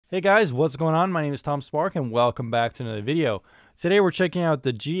Hey guys, what's going on? My name is Tom Spark and welcome back to another video. Today we're checking out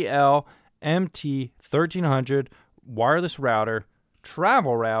the GL-MT1300 wireless router,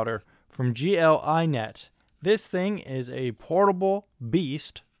 travel router from GL-MT. This thing is a portable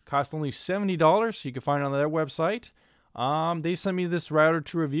beast, costs only $70, so you can find it on their website. They sent me this router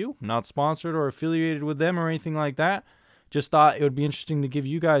to review, not sponsored or affiliated with them or anything like that. Just thought it would be interesting to give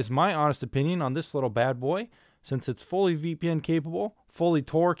you guys my honest opinion on this little bad boy, since it's fully VPN capable, fully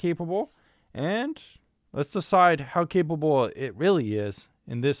TOR capable, and let's decide how capable it really is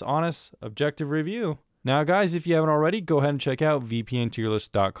in this honest, objective review. Now guys, if you haven't already, go ahead and check out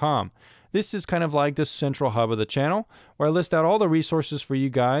VPNtierlist.com. This is kind of like the central hub of the channel, where I list out all the resources for you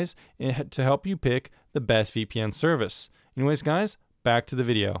guys to help you pick the best VPN service. Anyways guys, back to the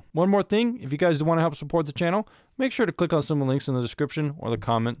video. One more thing, if you guys want to help support the channel, make sure to click on some of the links in the description or the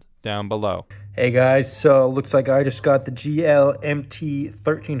comment down below. Hey guys, so looks like I just got the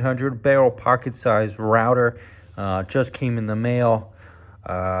GL-MT1300 Beryl pocket size router. Just came in the mail.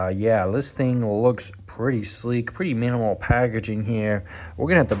 Yeah, this thing looks pretty sleek, pretty minimal packaging here. We're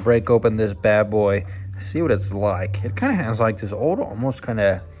gonna have to break open this bad boy, see what it's like. It kind of has like this old, almost kind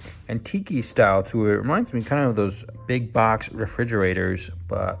of antique-y style to it. It reminds me kind of those big box refrigerators,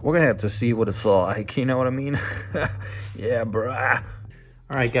 but we're gonna have to see what it's like, you know what I mean? Yeah, bruh.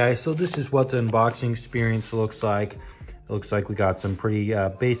 All right, guys, so this is what the unboxing experience looks like. It looks like we got some pretty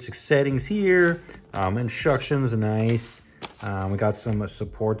basic settings here. Instructions, nice. We got some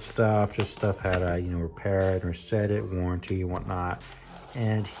support stuff, just stuff how to, repair it or set it, warranty and whatnot.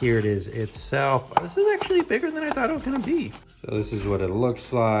 And here it is itself. This is actually bigger than I thought it was gonna be. So this is what it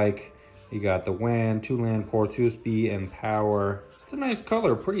looks like. You got the WAN, 2 LAN ports, USB, and power. It's a nice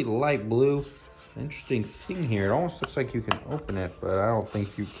color, pretty light blue. Interesting thing here, it almost looks like you can open it, but I don't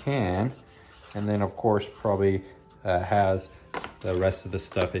think you can. And then of course probably has the rest of the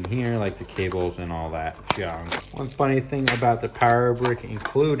stuff in here, like the cables and all that junk. One funny thing about the power brick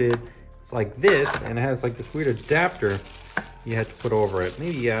included, it's like this, and it has like this weird adapter you have to put over it.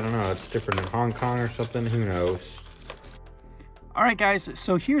 Maybe, I don't know, it's different in Hong Kong or something, who knows. All right guys,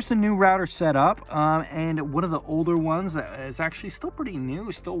 so here's the new router set up, and one of the older ones that is actually still pretty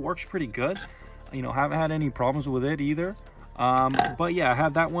new, still works pretty good. Haven't had any problems with it either. But yeah, I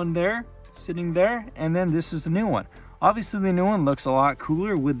have that one there, sitting there, and then this is the new one. Obviously the new one looks a lot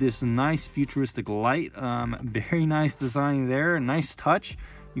cooler with this nice futuristic light. Very nice design there, nice touch.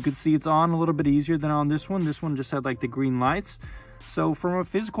 You can see it's on a little bit easier than on this one. This one just had like the green lights. So from a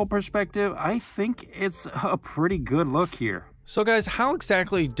physical perspective, I think it's a pretty good look here. So guys, how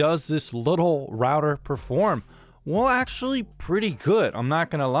exactly does this little router perform? Well, actually pretty good, I'm not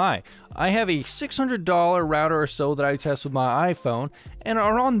gonna lie. I have a $600 router or so that I test with my iPhone, and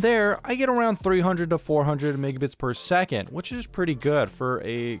around there I get around 300 to 400 megabits per second, which is pretty good for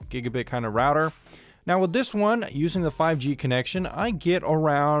a gigabit kind of router. Now with this one, using the 5G connection, I get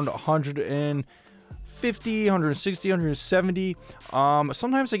around 150, 160, 170.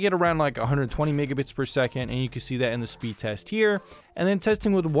 Sometimes I get around like 120 megabits per second, and you can see that in the speed test here. And then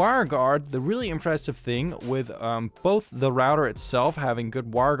testing with WireGuard, the really impressive thing with both the router itself having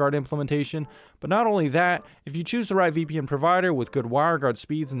good WireGuard implementation, but not only that, if you choose the right VPN provider with good WireGuard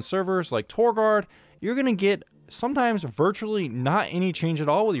speeds and servers like TOR, you're gonna get sometimes virtually not any change at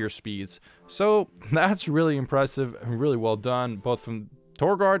all with your speeds. So that's really impressive and really well done, both from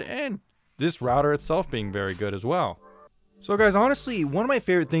TOR and this router itself being very good as well. So guys, honestly, one of my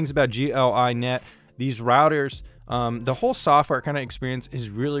favorite things about GL-MT, these routers, the whole software kind of experience is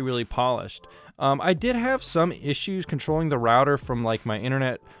really polished. I did have some issues controlling the router from like my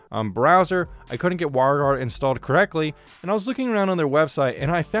internet browser. I couldn't get WireGuard installed correctly, and I was looking around on their website and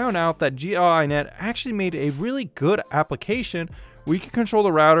I found out that GL-MT actually made a really good application where you can control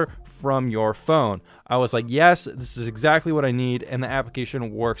the router from your phone. I was like, yes, this is exactly what I need, and the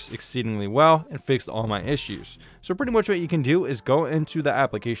application works exceedingly well and fixed all my issues. So pretty much what you can do is go into the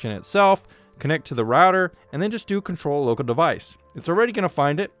application itself, connect to the router, and then just do control local device. It's already going to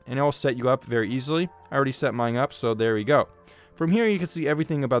find it, and it will set you up very easily. I already set mine up, so there we go. From here, you can see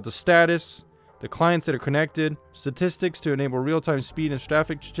everything about the status, the clients that are connected, statistics to enable real-time speed and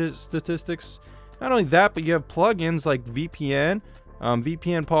traffic statistics. Not only that, but you have plugins like VPN,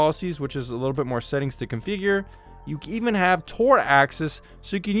 VPN policies, which is a little bit more settings to configure. You even have TOR access,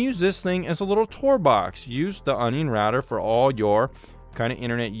 so you can use this thing as a little TOR box. Use the Onion router for all your kind of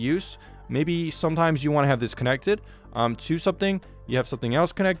internet use. Maybe sometimes you want to have this connected to something, you have something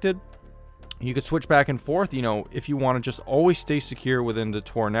else connected. You could switch back and forth, if you want to just always stay secure within the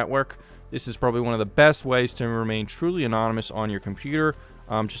TOR network. This is probably one of the best ways to remain truly anonymous on your computer.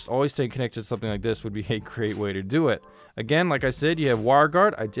 just always staying connected to something like this would be a great way to do it. Again, like I said, you have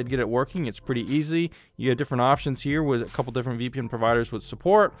WireGuard. I did get it working. It's pretty easy. You have different options here with a couple different VPN providers with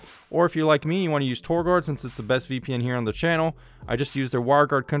support. Or if you're like me, you want to use TOR since it's the best VPN here on the channel. I just used their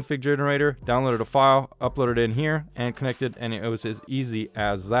WireGuard config generator, downloaded a file, uploaded it in here, and connected, and it was as easy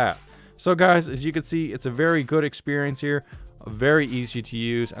as that. So guys, as you can see, it's a very good experience here. Very easy to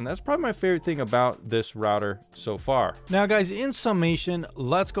use, and that's probably my favorite thing about this router so far. Now guys, in summation,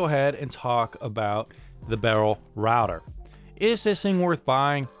 let's go ahead and talk about the Beryl router. Is this thing worth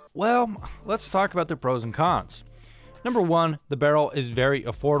buying? Well, let's talk about the pros and cons. Number one, the Beryl is very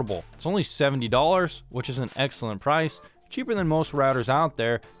affordable. It's only $70, which is an excellent price, cheaper than most routers out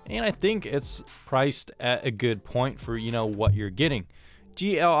there, and I think it's priced at a good point for, you know, what you're getting.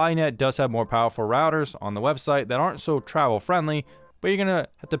 GL-MT does have more powerful routers on the website that aren't so travel friendly, but you're gonna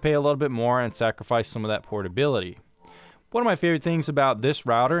have to pay a little bit more and sacrifice some of that portability. One of my favorite things about this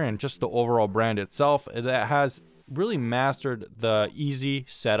router and just the overall brand itself is that it has really mastered the easy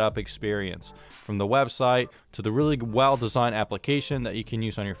setup experience. From the website to the really well-designed application that you can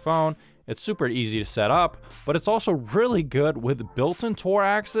use on your phone, it's super easy to set up, but it's also really good with built-in TOR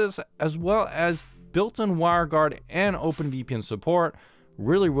access as well as built-in WireGuard and OpenVPN support.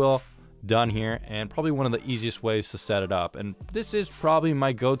 Really well done here, and probably one of the easiest ways to set it up. And this is probably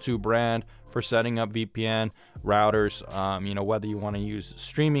my go-to brand for setting up VPN routers, you know, whether you want to use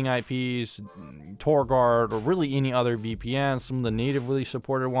streaming IPs, TORGuard, or really any other VPN. Some of the natively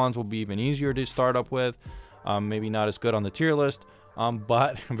supported ones will be even easier to start up with. Maybe not as good on the tier list,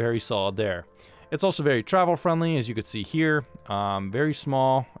 but very solid there. It's also very travel friendly, as you can see here, very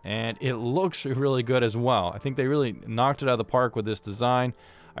small, and it looks really good as well. I think they really knocked it out of the park with this design.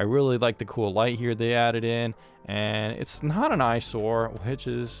 I really like the cool light here they added in, and it's not an eyesore, which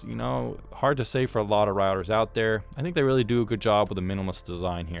is, you know, hard to say for a lot of routers out there. I think they really do a good job with the minimalist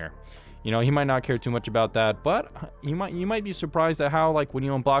design here. You know, he might not care too much about that, but you might be surprised at how, like, when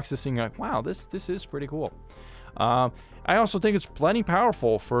you unbox this thing, you're like, wow, this is pretty cool. I also think it's plenty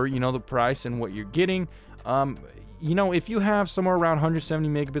powerful for, you know, the price and what you're getting. You know, if you have somewhere around 170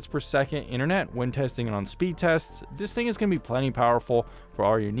 megabits per second internet when testing it on speed tests, this thing is going to be plenty powerful for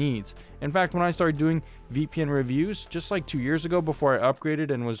all your needs. In fact, when I started doing VPN reviews just like 2 years ago before I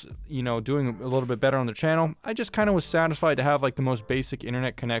upgraded and was, you know, doing a little bit better on the channel, I just kind of was satisfied to have like the most basic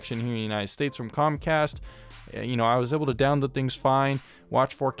internet connection here in the United States from Comcast. You know, I was able to download things fine,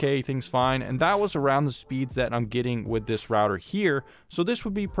 watch 4K things fine, and that was around the speeds that I'm getting with this router here. So this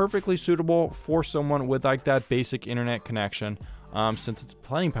would be perfectly suitable for someone with like that basic internet connection, since it's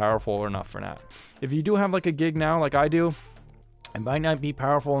plenty powerful enough for that. If you do have like a gig now like I do, it might not be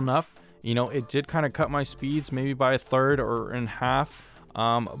powerful enough. You know, it did kind of cut my speeds maybe by a third or in half,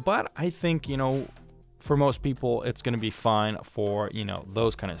 but I think, you know, for most people it's going to be fine for, you know,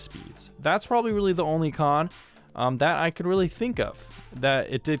 those kind of speeds. That's probably really the only con that I could really think of, that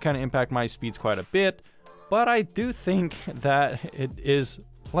it did kind of impact my speeds quite a bit, but I do think that it is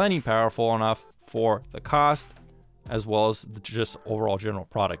plenty powerful enough for the cost as well as the just overall general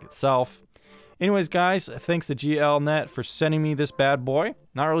product itself. Anyways, guys, thanks to GL-MT for sending me this bad boy.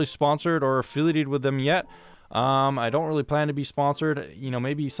 Not really sponsored or affiliated with them yet. I don't really plan to be sponsored. You know,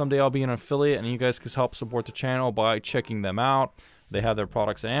 maybe someday I'll be an affiliate and you guys can help support the channel by checking them out. They have their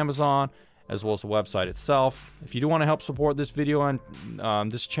products on Amazon as well as the website itself. If you do want to help support this video on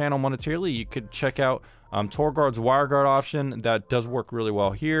this channel monetarily, you could check out TORGuard's WireGuard option. That does work really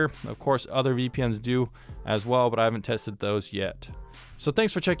well here. Of course, other VPNs do as well, but I haven't tested those yet. So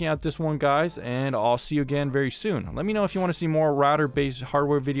thanks for checking out this one, guys, and I'll see you again very soon. Let me know if you want to see more router-based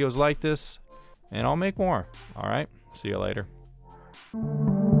hardware videos like this, and I'll make more. All right, see you later.